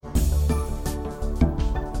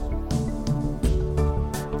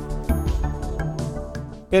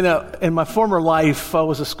In my former life, I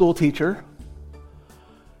was a school teacher,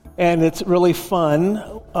 and it's really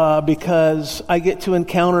fun because I get to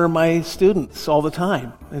encounter my students all the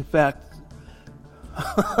time. In fact,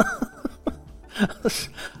 I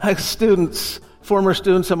have students, former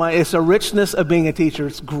students of mine. It's a richness of being a teacher.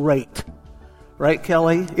 It's great. Right,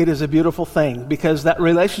 Kelly? It is a beautiful thing because that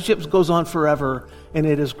relationship goes on forever, and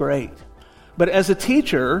it is great. But as a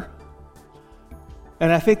teacher,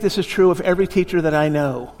 and I think this is true of every teacher that I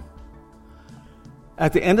know,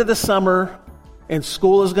 at the end of the summer and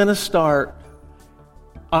school is going to start,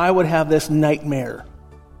 I would have this nightmare.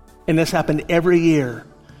 And this happened every year.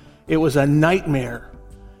 It was a nightmare.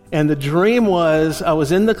 And the dream was I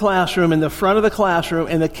was in the classroom, in the front of the classroom,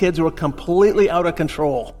 and the kids were completely out of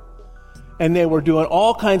control. And they were doing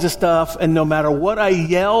all kinds of stuff, and no matter what I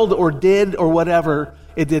yelled or did or whatever,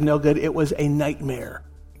 it did no good. It was a nightmare.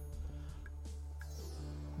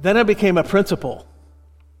 Then I became a principal.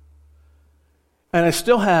 And I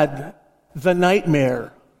still had the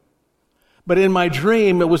nightmare. But in my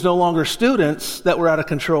dream, it was no longer students that were out of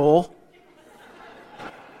control.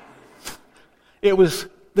 It was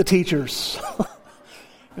the teachers.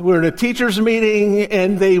 We were in a teachers' meeting,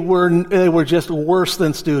 and they were just worse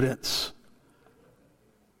than students.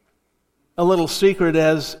 A little secret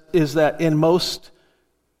is that in most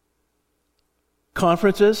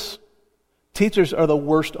conferences, teachers are the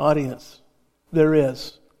worst audience there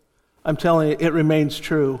is. I'm telling you, it remains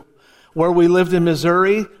true. Where we lived in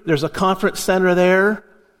Missouri, there's a conference center there,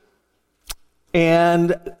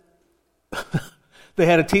 and they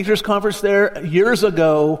had a teachers' conference there years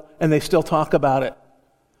ago, and they still talk about it.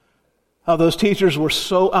 How those teachers were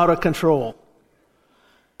so out of control.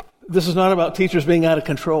 This is not about teachers being out of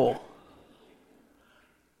control.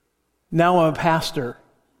 Now I'm a pastor.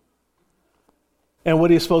 And what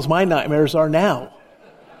do you suppose my nightmares are now?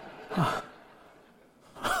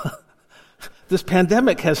 This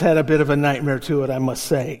pandemic has had a bit of a nightmare to it, I must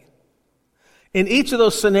say. In each of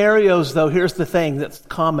those scenarios, though, here's the thing that's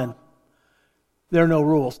common. There are no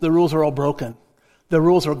rules. The rules are all broken. The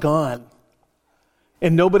rules are gone.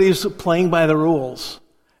 And nobody's playing by the rules.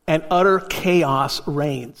 And utter chaos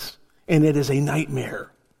reigns. And it is a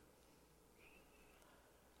nightmare.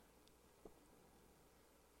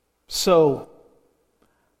 So,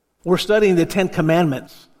 we're studying the 10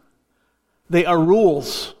 Commandments. They are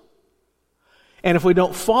rules. And if we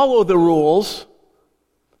don't follow the rules,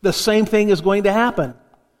 the same thing is going to happen.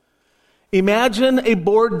 Imagine a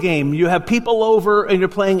board game. You have people over and you're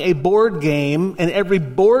playing a board game, and every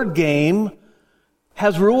board game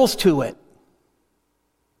has rules to it.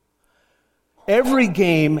 Every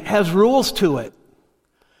game has rules to it.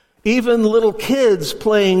 Even little kids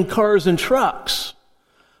playing cars and trucks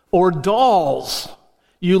or dolls.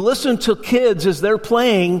 You listen to kids as they're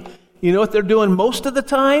playing, you know what they're doing most of the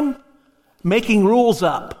time? Making rules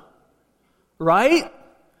up. Right?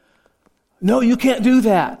 No, you can't do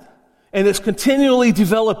that. And it's continually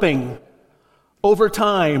developing over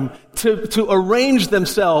time to arrange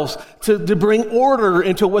themselves, to bring order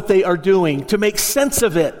into what they are doing, to make sense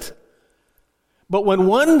of it. But when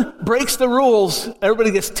one breaks the rules,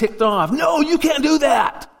 everybody gets ticked off. No, you can't do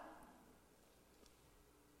that.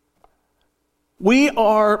 We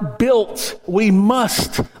are built, we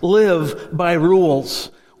must live by rules.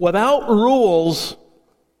 Without rules,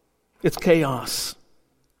 it's chaos.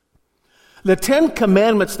 The 10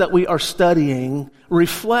 Commandments that we are studying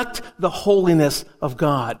reflect the holiness of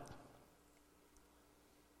God.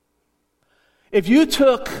 If you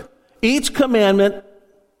took each commandment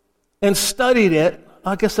and studied it,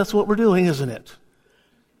 I guess that's what we're doing, isn't it?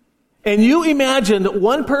 And you imagined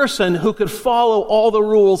one person who could follow all the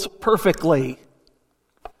rules perfectly,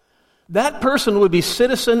 that person would be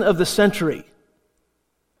citizen of the century.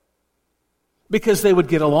 Because they would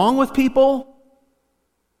get along with people.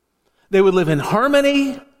 They would live in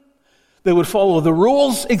harmony. They would follow the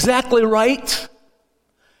rules exactly right.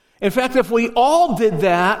 In fact, if we all did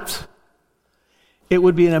that, it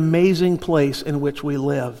would be an amazing place in which we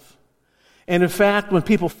live. And in fact, when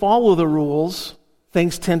people follow the rules,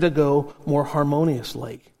 things tend to go more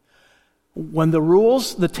harmoniously. When the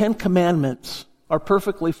rules, the 10 Commandments, are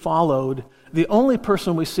perfectly followed, the only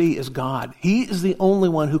person we see is God. He is the only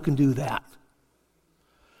one who can do that.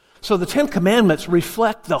 So the 10 Commandments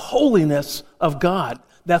reflect the holiness of God.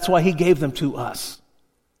 That's why He gave them to us.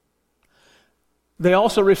 They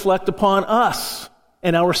also reflect upon us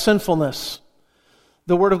and our sinfulness.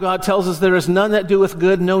 The Word of God tells us there is none that doeth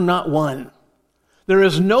good, no, not one. There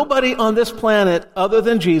is nobody on this planet other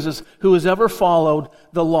than Jesus who has ever followed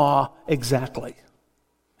the law exactly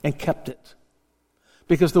and kept it.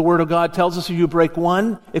 Because the Word of God tells us if you break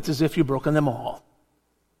one, it's as if you've broken them all.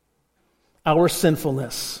 our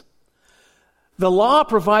sinfulness. The law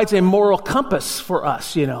provides a moral compass for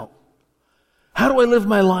us, How do I live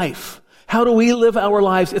my life? How do we live our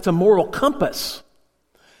lives? It's a moral compass.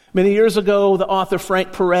 Many years ago, the author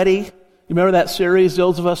Frank Peretti, you remember that series?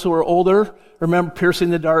 Those of us who are older remember Piercing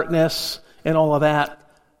the Darkness and all of that.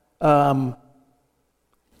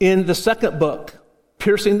 In the second book,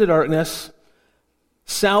 Piercing the Darkness,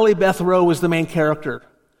 Sally Beth Rowe was the main character.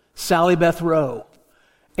 Sally Beth Rowe.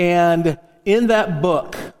 And in that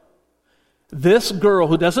book, this girl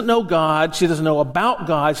who doesn't know God, she doesn't know about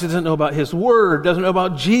God, she doesn't know about His Word, doesn't know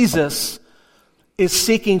about Jesus, is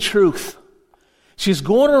seeking truth. She's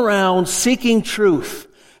going around seeking truth.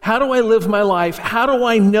 How do I live my life? How do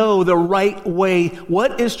I know the right way?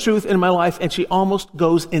 What is truth in my life? And she almost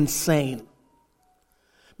goes insane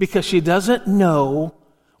because she doesn't know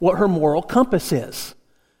what her moral compass is.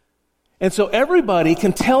 And so everybody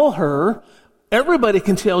can tell her, everybody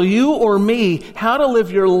can tell you or me how to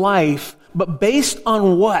live your life, but based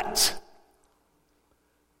on what?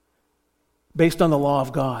 Based on the law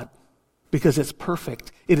of God, because it's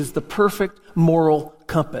perfect. It is the perfect moral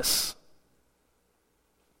compass.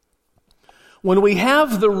 When we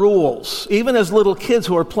have the rules, even as little kids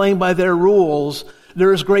who are playing by their rules,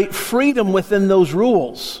 there is great freedom within those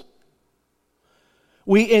rules.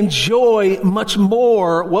 We enjoy much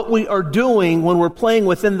more what we are doing when we're playing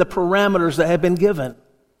within the parameters that have been given.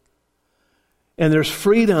 And there's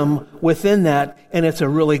freedom within that, and it's a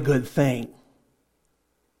really good thing.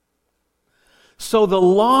 So the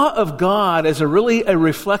law of God is really a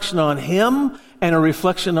reflection on Him and a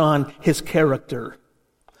reflection on His character.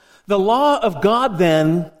 The law of God,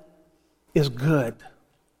 then, is good,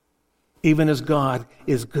 even as God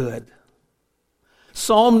is good.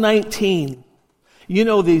 Psalm 19. You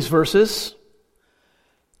know these verses.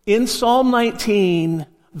 In Psalm 19,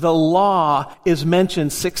 the law is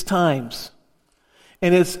mentioned 6 times.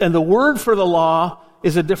 And the word for the law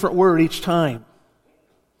is a different word each time.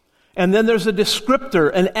 And then there's a descriptor,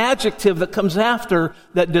 an adjective that comes after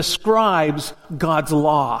that describes God's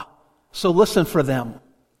law. So listen for them.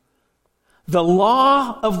 The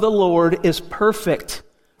law of the Lord is perfect,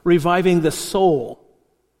 reviving the soul.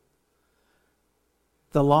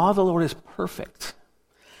 The law of the Lord is perfect.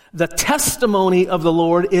 The testimony of the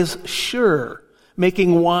Lord is sure,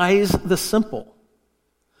 making wise the simple.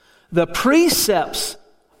 The precepts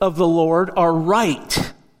of the Lord are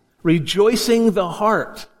right, rejoicing the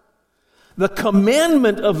heart. The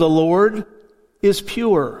commandment of the Lord is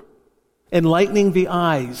pure, enlightening the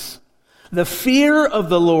eyes. The fear of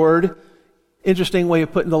the Lord, interesting way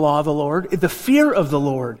of putting the law of the Lord, the fear of the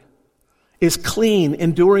Lord is clean,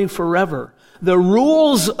 enduring forever. The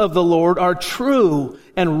rules of the Lord are true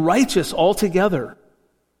and righteous altogether.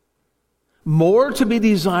 More to be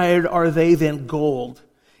desired are they than gold,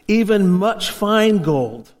 even much fine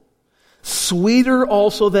gold. Sweeter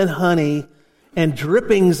also than honey and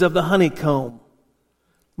drippings of the honeycomb.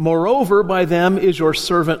 Moreover, by them is your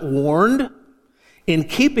servant warned. In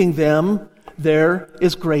keeping them, there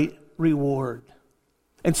is great reward.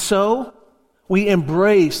 And so, we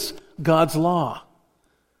embrace God's law.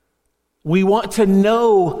 We want to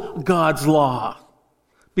know God's law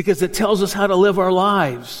because it tells us how to live our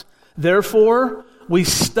lives. Therefore, we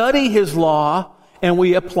study His law and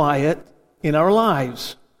we apply it in our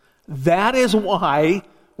lives. That is why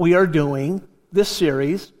we are doing this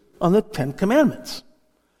series on the 10 Commandments.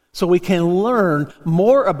 So we can learn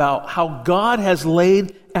more about how God has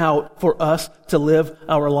laid out for us to live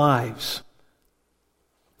our lives.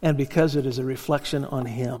 And because it is a reflection on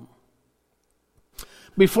Him.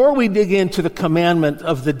 Before we dig into the commandment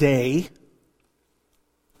of the day,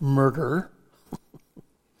 murder,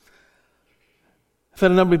 I've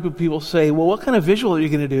had a number of people say, well, what kind of visual are you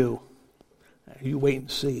going to do? You wait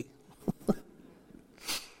and see.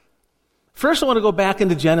 First, I want to go back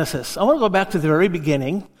into Genesis. I want to go back to the very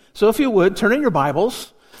beginning. So if you would, turn in your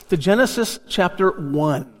Bibles to Genesis chapter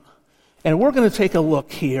 1. And we're going to take a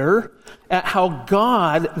look here at how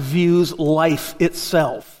God views life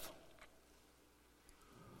itself.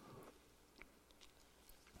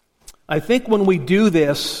 I think when we do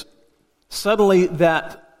this, suddenly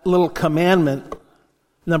that little commandment,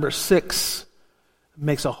 number 6,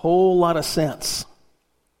 makes a whole lot of sense.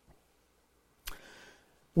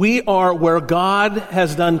 We are where God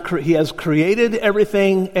has done, He has created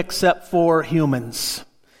everything except for humans.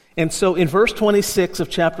 And so in verse 26 of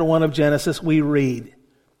chapter 1 of Genesis, we read,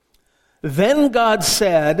 Then God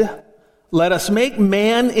said, Let us make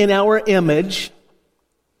man in our image,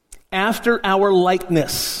 after our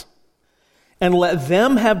likeness, and let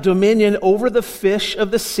them have dominion over the fish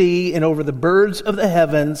of the sea, and over the birds of the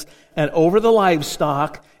heavens, and over the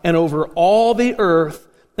livestock, and over all the earth,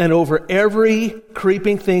 and over every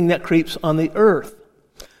creeping thing that creeps on the earth.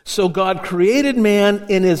 So God created man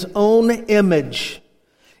in his own image.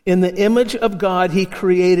 In the image of God he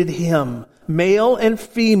created him. Male and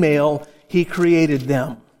female he created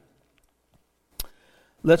them.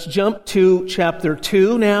 Let's jump to chapter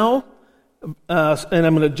 2 now. And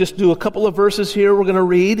I'm going to just do a couple of verses here we're going to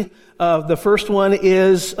read. The first one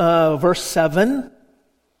is verse 7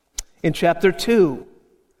 in chapter 2.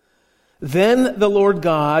 Then the Lord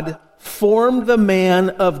God formed the man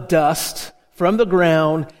of dust from the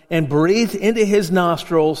ground and breathed into his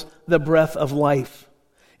nostrils the breath of life.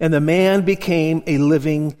 And the man became a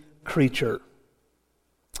living creature.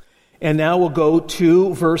 And now we'll go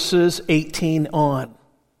to verses 18 on.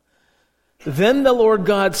 Then the Lord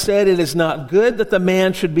God said, it is not good that the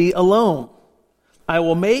man should be alone. I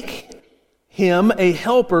will make him a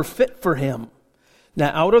helper fit for him. Now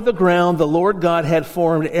out of the ground the Lord God had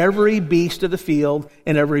formed every beast of the field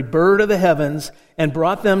and every bird of the heavens, and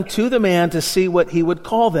brought them to the man to see what he would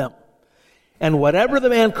call them. And whatever the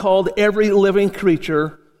man called every living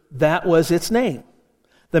creature, that was its name.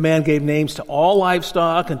 The man gave names to all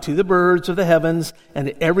livestock, and to the birds of the heavens, and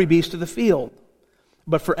to every beast of the field.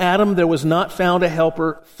 But for Adam there was not found a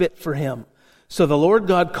helper fit for him. So the Lord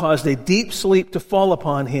God caused a deep sleep to fall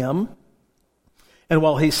upon him, and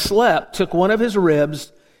while he slept, took one of his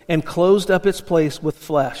ribs and closed up its place with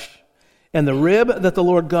flesh. And the rib that the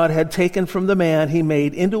Lord God had taken from the man he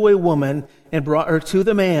made into a woman and brought her to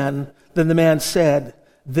the man. Then the man said,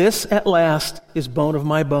 this at last is bone of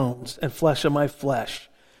my bones and flesh of my flesh.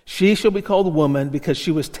 She shall be called woman because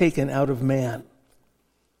she was taken out of man.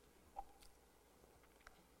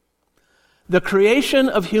 The creation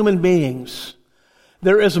of human beings.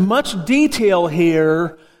 There is much detail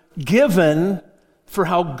here given for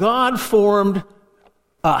how God formed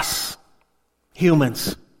us,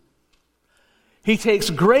 humans. He takes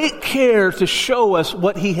great care to show us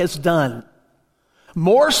what he has done,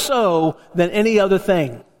 more so than any other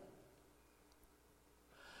thing.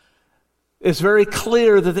 It's very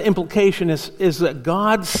clear that the implication is that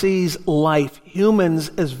God sees life, humans,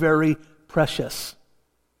 as very precious.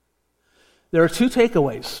 There are two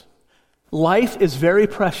takeaways. Life is very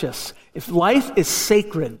precious. If life is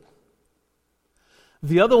sacred.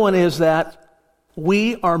 The other one is that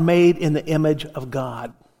we are made in the image of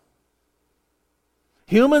God.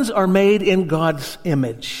 Humans are made in God's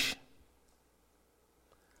image.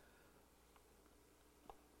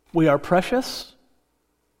 We are precious.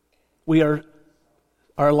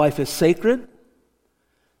 Our life is sacred.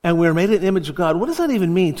 And we are made in the image of God. What does that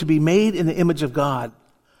even mean, to be made in the image of God?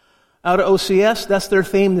 Out of OCS, that's their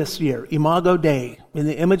theme this year, Imago Dei, in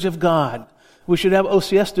the image of God. We should have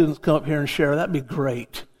OCS students come up here and share. That'd be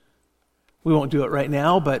great. We won't do it right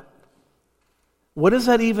now, but what does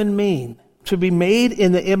that even mean? To be made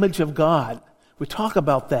in the image of God. We talk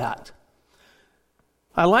about that.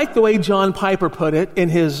 I like the way John Piper put it in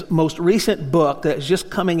his most recent book that's just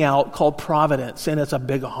coming out called Providence, and it's a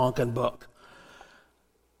big honking book.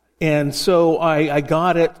 And so I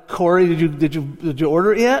got it. Corey, did you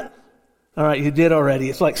order it yet? All right, you did already.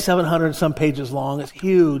 It's like 700 and some pages long. It's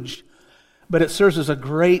huge, but it serves as a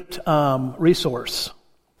great resource.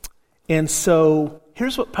 And so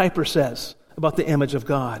here's what Piper says about the image of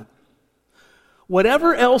God.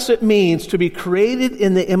 Whatever else it means to be created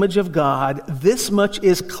in the image of God, this much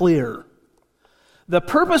is clear. The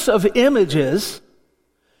purpose of images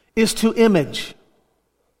is to image.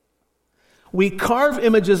 We carve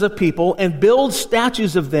images of people and build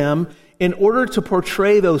statues of them in order to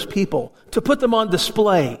portray those people, to put them on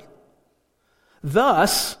display.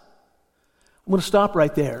 Thus, I'm going to stop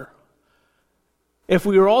right there. If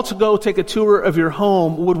we were all to go take a tour of your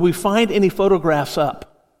home, would we find any photographs up?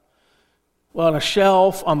 Well, on a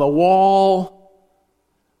shelf, on the wall?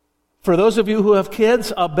 For those of you who have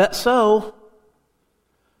kids, I'll bet so.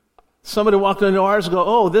 Somebody walked into ours and go,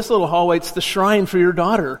 oh, this little hallway, it's the shrine for your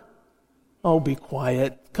daughter. Oh, be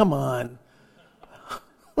quiet. Come on.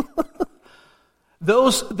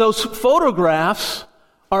 Those photographs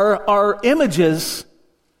are images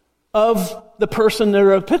of the person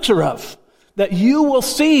they're a picture of, that you will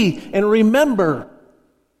see and remember.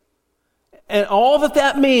 And all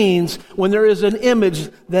that means when there is an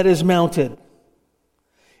image that is mounted,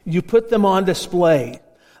 you put them on display.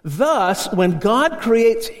 Thus, when God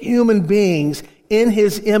creates human beings in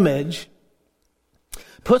his image,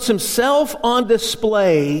 puts himself on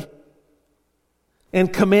display,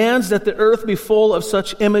 and commands that the earth be full of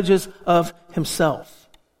such images of himself,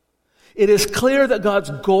 It is clear that God's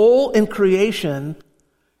goal in creation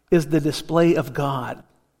is the display of God.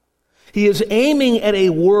 He is aiming at a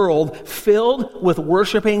world filled with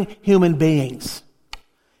worshiping human beings,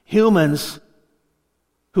 humans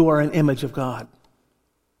who are an image of God.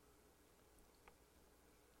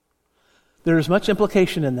 There is much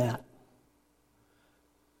implication in that.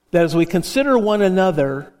 That as we consider one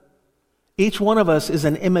another, each one of us is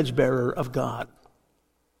an image bearer of God.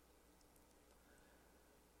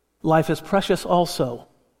 Life is precious also.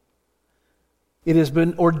 It has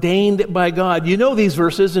been ordained by God. You know these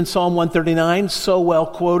verses in Psalm 139, so well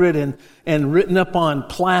quoted and written up on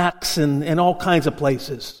plaques and all kinds of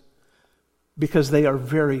places, because they are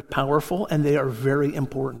very powerful and they are very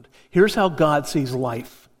important. Here's how God sees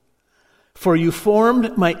life. For you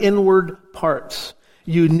formed my inward parts.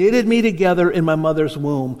 You knitted me together in my mother's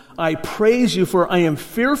womb. I praise you, for I am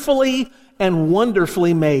fearfully and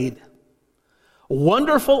wonderfully made.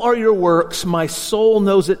 Wonderful are your works. My soul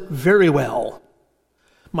knows it very well.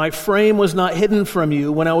 My frame was not hidden from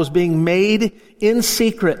you when I was being made in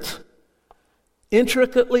secret,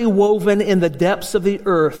 intricately woven in the depths of the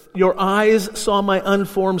earth. Your eyes saw my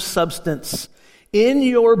unformed substance. In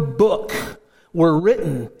your book were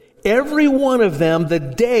written, every one of them, the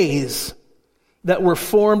days that were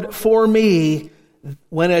formed for me,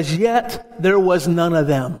 when as yet there was none of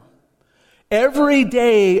them. Every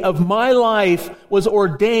day of my life was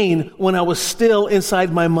ordained when I was still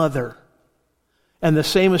inside my mother. And the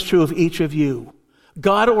same is true of each of you.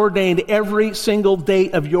 God ordained every single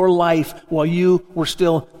day of your life while you were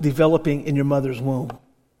still developing in your mother's womb.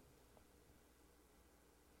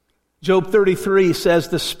 Job 33 says,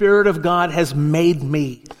 the Spirit of God has made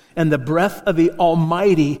me, and the breath of the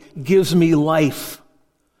Almighty gives me life.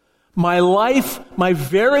 My life, my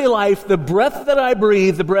very life, the breath that I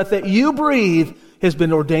breathe, the breath that you breathe, has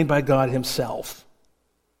been ordained by God Himself.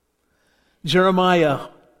 Jeremiah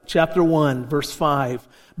chapter 1, verse 5.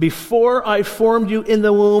 Before I formed you in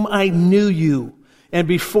the womb, I knew you. And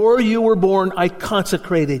before you were born, I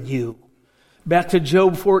consecrated you. Back to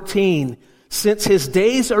Job 14. Since his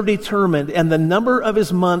days are determined and the number of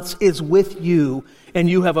his months is with you, and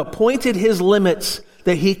you have appointed his limits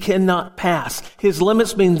that he cannot pass. His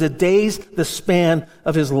limits mean the days, the span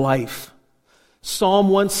of his life. Psalm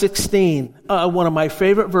 116, one of my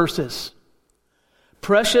favorite verses.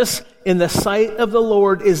 Precious in the sight of the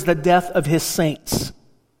Lord is the death of his saints.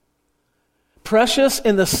 Precious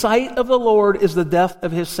in the sight of the Lord is the death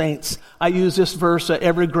of his saints. I use this verse at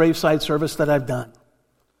every graveside service that I've done.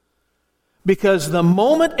 Because the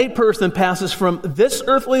moment a person passes from this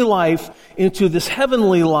earthly life into this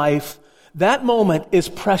heavenly life, that moment is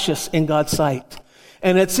precious in God's sight.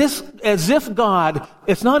 And it's as if God,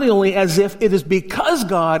 it's not only as if, it is because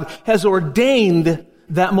God has ordained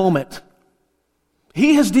that moment.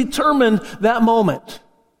 He has determined that moment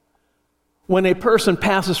when a person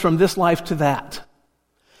passes from this life to that.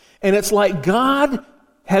 And it's like God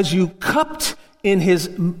has you cupped in His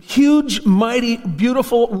huge, mighty,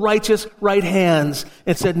 beautiful, righteous right hands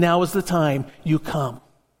and said, now is the time. You come.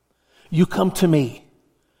 You come to me,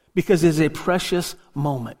 because it is a precious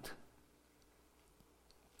moment.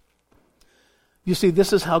 You see,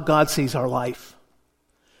 this is how God sees our life.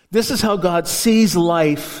 This is how God sees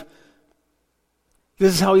life.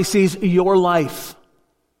 This is how He sees your life.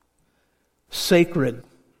 Sacred,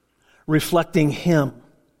 reflecting Him.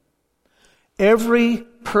 Every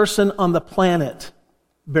person on the planet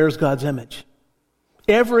bears God's image.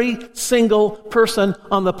 Every single person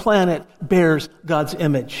on the planet bears God's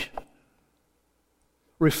image,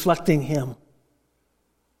 reflecting Him.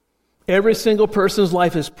 Every single person's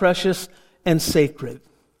life is precious and sacred.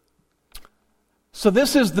 So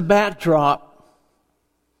this is the backdrop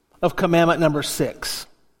of commandment number 6.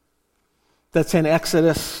 That's in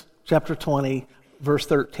Exodus chapter 20, verse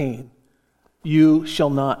 13. You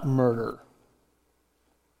shall not murder.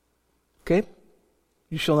 Okay?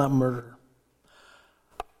 You shall not murder.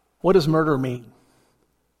 What does murder mean?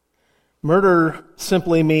 Murder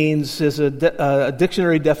simply means, is a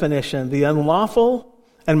dictionary definition, the unlawful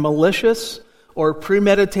and malicious or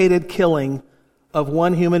premeditated killing of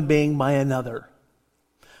one human being by another.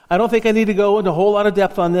 I don't think I need to go into a whole lot of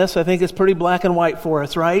depth on this. I think it's pretty black and white for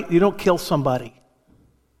us, right? You don't kill somebody.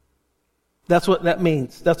 That's what that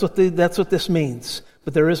means. That's what this means.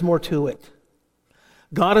 But there is more to it.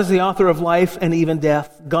 God is the author of life and even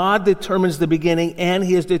death. God determines the beginning, and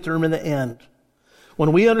He has determined the end.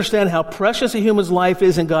 When we understand how precious a human's life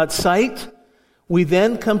is in God's sight, we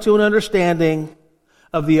then come to an understanding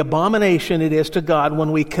of the abomination it is to God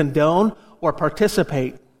when we condone or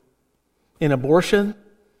participate in abortion,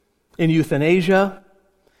 in euthanasia,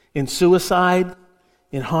 in suicide,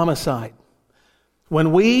 in homicide.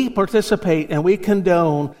 When we participate and we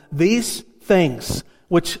condone these things,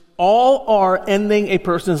 which all are ending a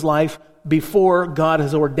person's life before God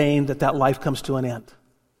has ordained that life comes to an end.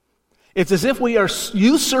 It's as if we are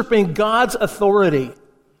usurping God's authority,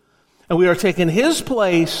 and we are taking His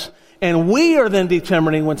place, and we are then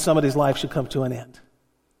determining when somebody's life should come to an end.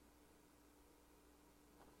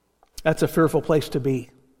 That's a fearful place to be.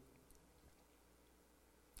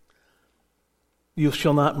 You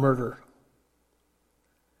shall not murder.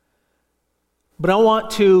 But I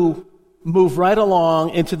want to move right along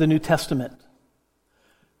into the New Testament.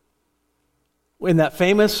 In that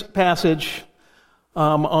famous passage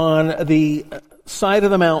on the side of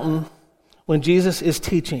the mountain when Jesus is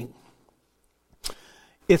teaching.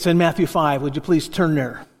 It's in Matthew 5. Would you please turn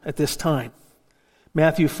there at this time?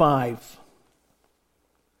 Matthew 5.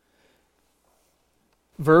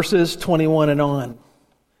 Verses 21 and on.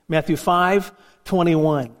 Matthew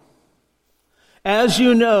 5:21. As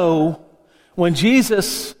you know, when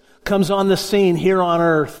Jesus comes on the scene here on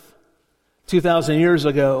earth 2,000 years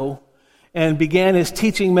ago and began His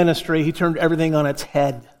teaching ministry, He turned everything on its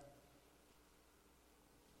head.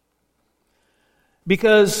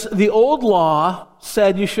 Because the old law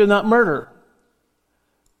said you should not murder.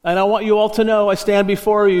 And I want you all to know I stand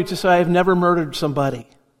before you to say I have never murdered somebody.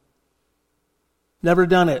 Never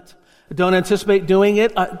done it. I don't anticipate doing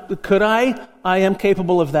it. Could I? I am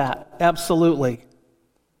capable of that. Absolutely.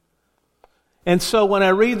 And so when I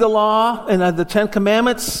read the law and the 10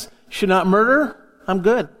 Commandments, should not murder, I'm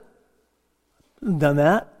good. Done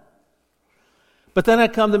that. But then I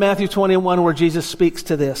come to Matthew 21 where Jesus speaks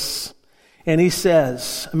to this. And He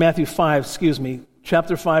says,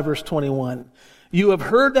 chapter 5, verse 21. You have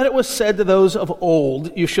heard that it was said to those of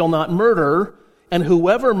old, you shall not murder, and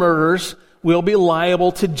whoever murders will be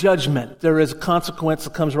liable to judgment. There is a consequence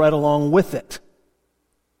that comes right along with it.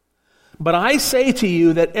 But I say to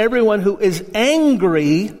you that everyone who is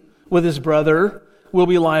angry with his brother will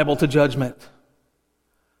be liable to judgment.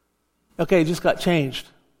 Okay, it just got changed.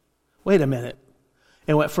 Wait a minute.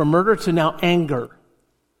 It went from murder to now anger.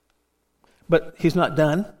 But He's not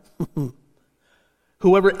done.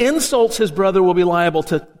 Whoever insults his brother will be liable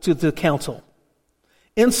to the council.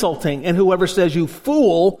 Insulting, and whoever says you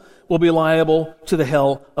fool will be liable to the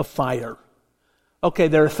hell of fire. Okay,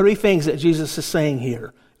 there are 3 things that Jesus is saying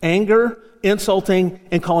here. Anger, insulting,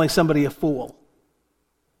 and calling somebody a fool.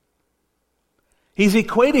 He's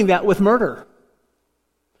equating that with murder.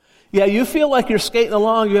 Yeah, you feel like you're skating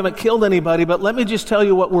along, you haven't killed anybody, but let me just tell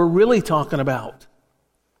you what we're really talking about.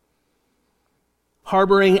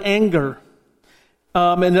 Harboring anger.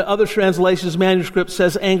 In other translations, manuscript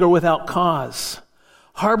says anger without cause.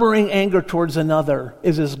 Harboring anger towards another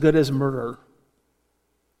is as good as murder.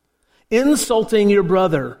 Insulting your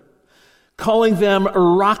brother, calling them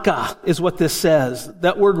raka is what this says.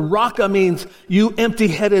 That word raka means you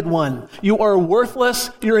empty-headed one. You are worthless,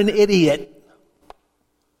 you're an idiot.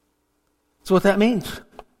 That's what that means.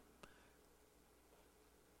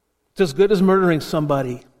 It's as good as murdering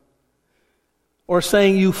somebody. Or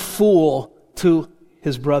saying you fool to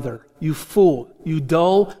his brother. You fool. You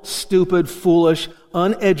dull, stupid, foolish,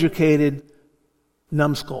 uneducated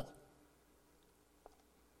numbskull.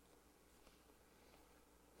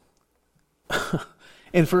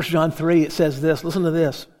 In 1 John 3, it says this. Listen to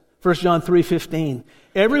this. 1 John 3:15.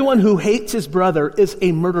 Everyone who hates his brother is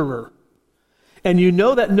a murderer. And you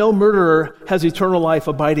know that no murderer has eternal life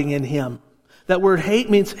abiding in him. That word hate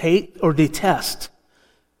means hate or detest.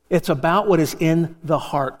 It's about what is in the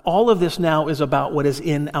heart. All of this now is about what is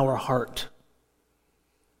in our heart.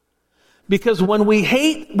 Because when we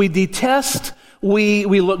hate, we detest, we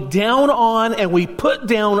look down on, and we put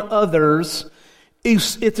down others,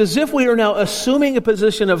 it's as if we are now assuming a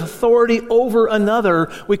position of authority over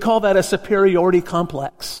another. We call that a superiority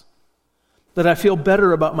complex. That I feel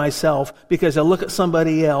better about myself because I look at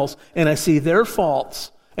somebody else and I see their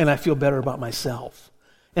faults and I feel better about myself.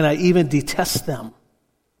 And I even detest them.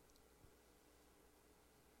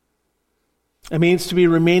 It means to be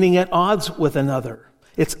remaining at odds with another.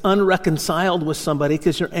 It's unreconciled with somebody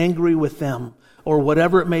because you're angry with them or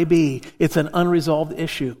whatever it may be. It's an unresolved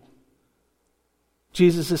issue.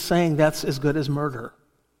 Jesus is saying that's as good as murder.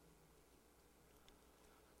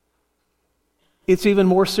 It gets even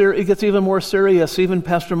more serious. Even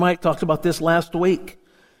Pastor Mike talked about this last week,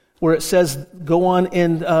 where it says, go on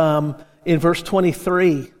in verse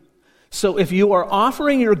 23. So if you are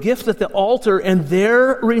offering your gift at the altar and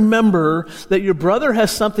there remember that your brother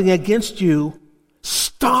has something against you,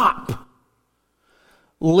 stop.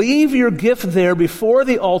 Leave your gift there before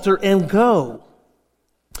the altar and go.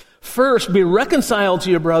 First, be reconciled to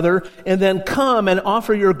your brother, and then come and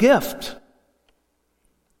offer your gift.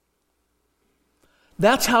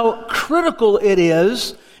 That's how critical it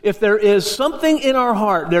is. If there is something in our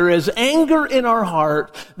heart, there is anger in our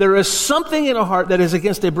heart, there is something in our heart that is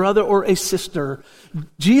against a brother or a sister,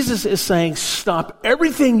 Jesus is saying, stop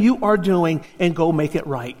everything you are doing and go make it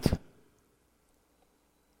right.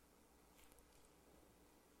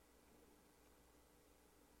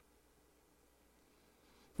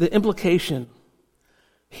 The implication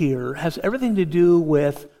here has everything to do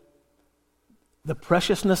with the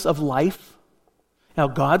preciousness of life, how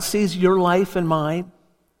God sees your life and mine,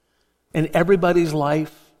 and everybody's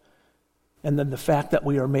life, and then the fact that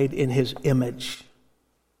we are made in His image.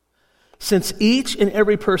 Since each and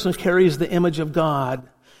every person carries the image of God,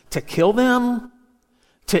 to kill them,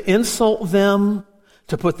 to insult them,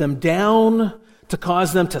 to put them down, to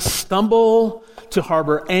cause them to stumble, to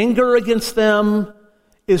harbor anger against them,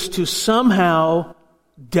 is to somehow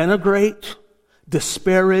denigrate,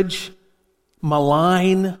 disparage,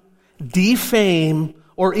 malign, defame,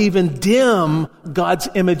 or even dim God's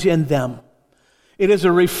image in them. It is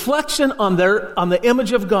a reflection on the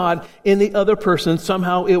image of God in the other person.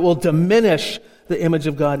 Somehow it will diminish the image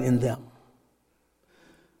of God in them.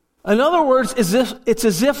 In other words, it's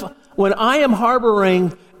as if when I am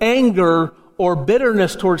harboring anger or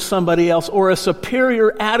bitterness towards somebody else, or a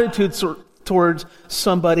superior attitude towards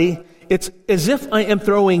somebody, it's as if I am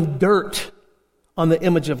throwing dirt on the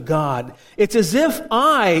image of God. It's as if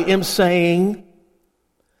I am saying,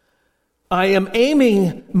 I am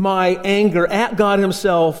aiming my anger at God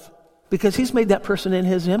Himself because He's made that person in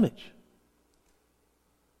His image.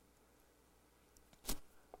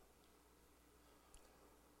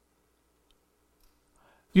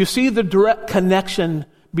 You see the direct connection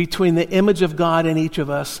between the image of God in each of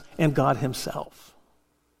us and God Himself.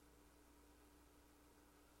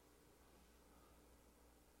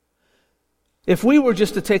 If we were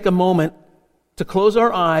just to take a moment to close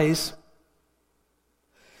our eyes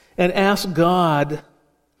and ask God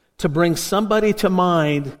to bring somebody to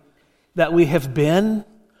mind that we have been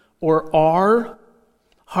or are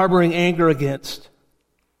harboring anger against,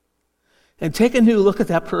 and take a new look at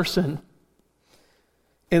that person,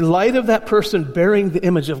 in light of that person bearing the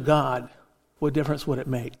image of God, what difference would it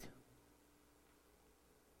make?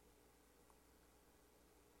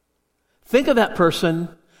 Think of that person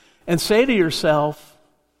and say to yourself,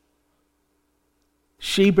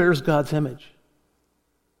 she bears God's image.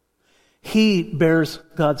 He bears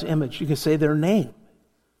God's image. You can say their name.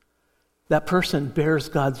 That person bears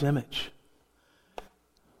God's image.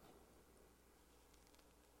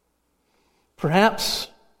 Perhaps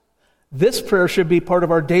this prayer should be part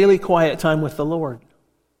of our daily quiet time with the Lord.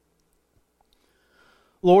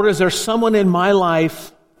 Lord, is there someone in my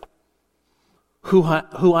life who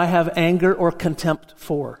I have anger or contempt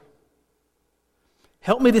for?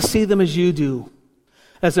 Help me to see them as you do,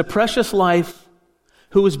 as a precious life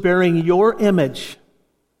who is bearing your image.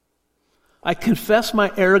 I confess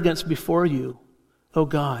my arrogance before you, O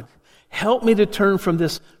God. Help me to turn from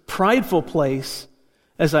this prideful place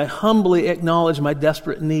as I humbly acknowledge my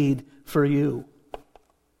desperate need for you.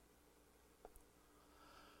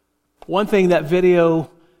 One thing that video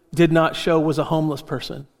did not show was a homeless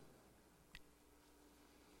person.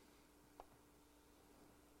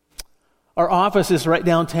 Our office is right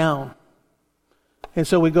downtown. And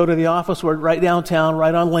so we go to the office, we're right downtown,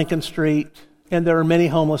 right on Lincoln Street, and there are many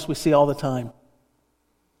homeless we see all the time.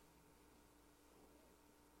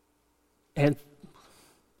 And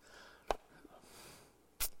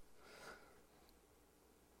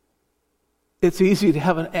it's easy to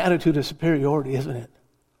have an attitude of superiority, isn't it?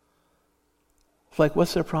 It's like,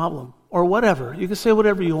 what's their problem? Or whatever. You can say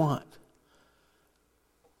whatever you want.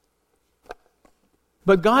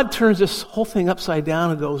 But God turns this whole thing upside down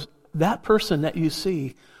and goes, that person that you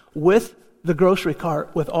see with the grocery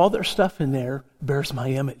cart, with all their stuff in there, bears my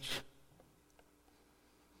image.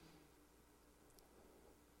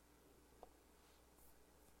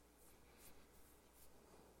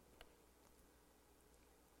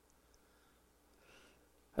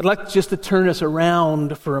 I'd like just to turn this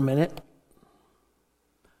around for a minute.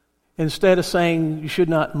 Instead of saying you should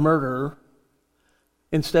not murder,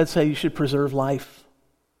 instead say you should preserve life.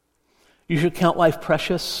 You should count life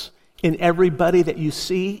precious in everybody that you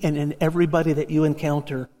see and in everybody that you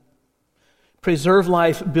encounter. Preserve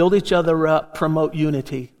life, build each other up, promote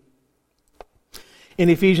unity. In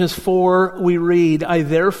Ephesians 4, we read, I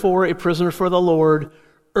therefore, a prisoner for the Lord,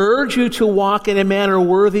 urge you to walk in a manner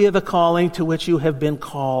worthy of the calling to which you have been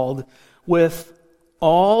called, with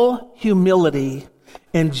all humility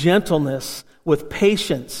and gentleness, with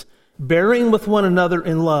patience, bearing with one another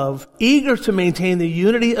in love, eager to maintain the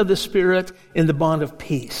unity of the Spirit in the bond of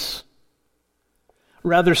peace.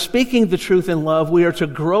 Rather, speaking the truth in love, we are to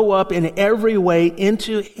grow up in every way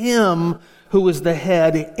into Him who is the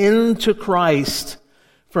head, into Christ,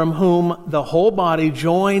 from whom the whole body,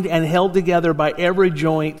 joined and held together by every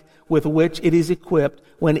joint with which it is equipped,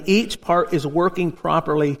 when each part is working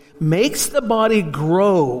properly, makes the body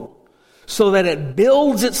grow so that it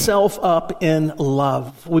builds itself up in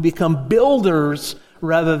love. We become builders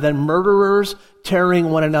rather than murderers, tearing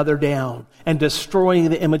one another down and destroying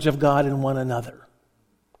the image of God in one another.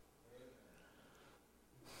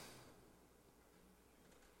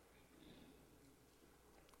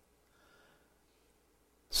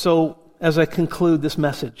 So, as I conclude this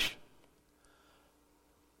message,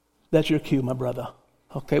 that's your cue, my brother.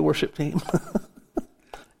 Okay, worship team.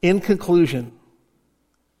 In conclusion,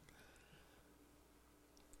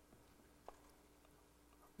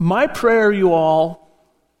 my prayer, you all,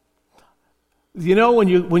 you know, when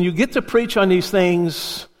you get to preach on these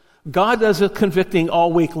things, God does a convicting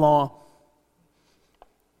all week long.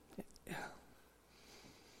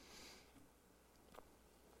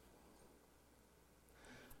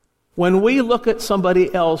 When we look at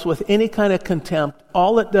somebody else with any kind of contempt,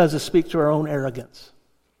 all it does is speak to our own arrogance.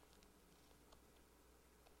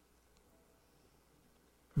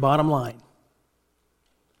 Bottom line.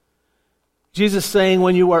 Jesus is saying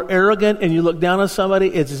when you are arrogant and you look down on somebody,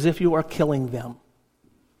 it's as if you are killing them.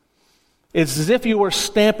 It's as if you are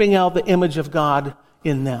stamping out the image of God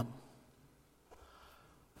in them.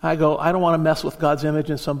 I don't want to mess with God's image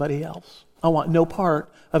in somebody else. I want no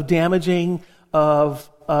part of damaging, of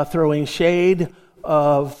throwing shade,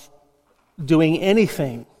 of doing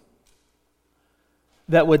anything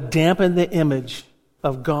that would dampen the image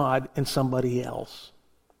of God in somebody else.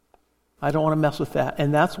 I don't want to mess with that.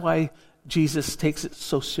 And that's why Jesus takes it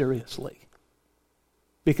so seriously.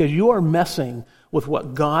 Because you are messing with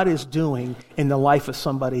what God is doing in the life of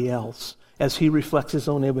somebody else as He reflects His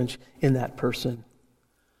own image in that person.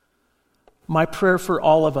 My prayer for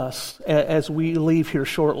all of us as we leave here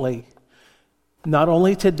shortly, not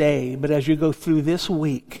only today, but as you go through this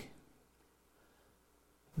week,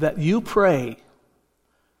 that you pray,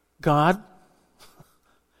 God,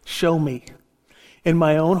 show me in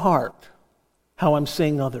my own heart how I'm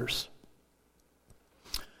seeing others.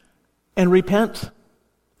 And repent,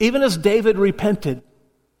 even as David repented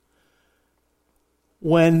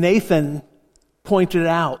when Nathan pointed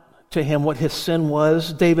out to him what his sin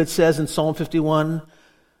was. David says in Psalm 51,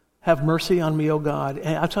 have mercy on me, O God.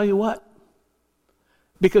 And I'll tell you what,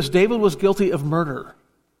 because David was guilty of murder.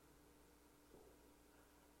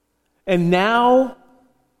 And now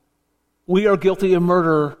we are guilty of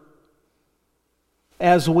murder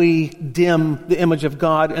as we dim the image of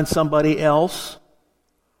God in somebody else.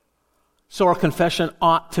 So our confession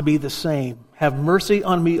ought to be the same. Have mercy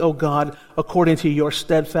on me, O God, according to your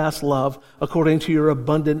steadfast love, according to your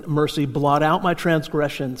abundant mercy. Blot out my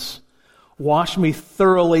transgressions. Wash me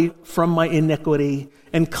thoroughly from my iniquity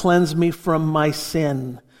and cleanse me from my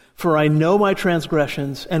sin. For I know my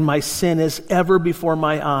transgressions, and my sin is ever before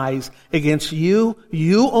my eyes. Against you,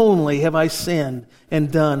 you only have I sinned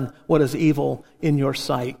and done what is evil in your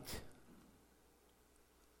sight.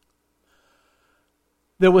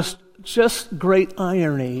 There was just great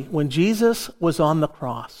irony when Jesus was on the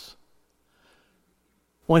cross.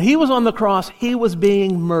 When He was on the cross, He was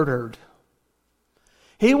being murdered.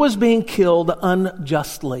 He was being killed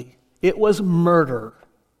unjustly. It was murder.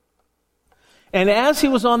 And as He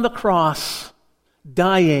was on the cross,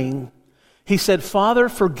 dying, He said, Father,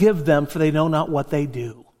 forgive them, for they know not what they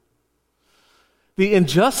do. The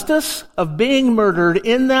injustice of being murdered,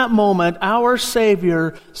 in that moment, our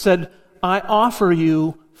Savior said, I offer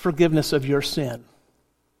you forgiveness of your sin.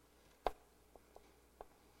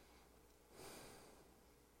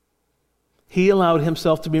 He allowed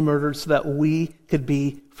Himself to be murdered so that we could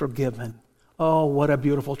be forgiven. Oh, what a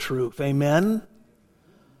beautiful truth. Amen?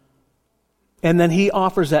 And then He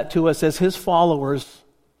offers that to us as His followers.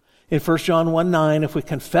 In 1 John 1:9, if we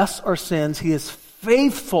confess our sins, He is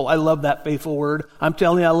faithful. I love that faithful word. I'm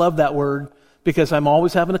telling you, I love that word because I'm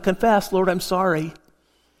always having to confess, Lord, I'm sorry.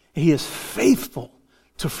 He is faithful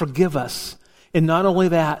to forgive us. And not only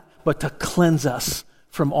that, but to cleanse us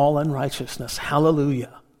from all unrighteousness.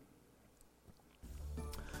 Hallelujah.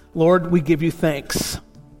 Lord, we give you thanks.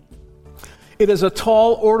 It is a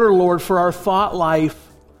tall order, Lord, for our thought life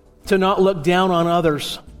to not look down on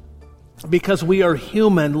others because we are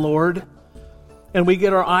human, Lord, and we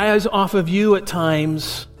get our eyes off of you at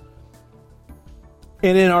times.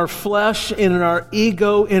 And in our flesh, and in our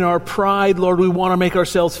ego, in our pride, Lord, we want to make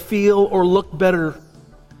ourselves feel or look better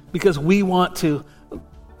because we want to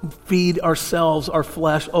feed ourselves, our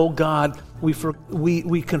flesh. Oh God,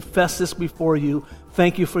 we confess this before you.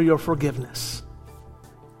 Thank you for your forgiveness.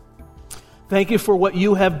 Thank you for what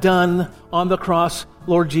you have done on the cross,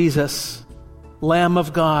 Lord Jesus, Lamb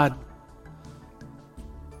of God.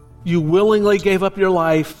 You willingly gave up your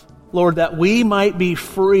life, Lord, that we might be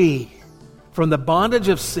free from the bondage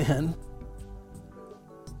of sin,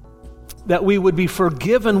 that we would be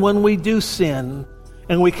forgiven when we do sin,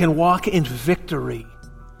 and we can walk in victory.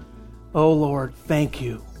 Oh Lord, thank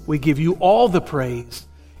you. We give you all the praise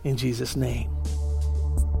in Jesus' name.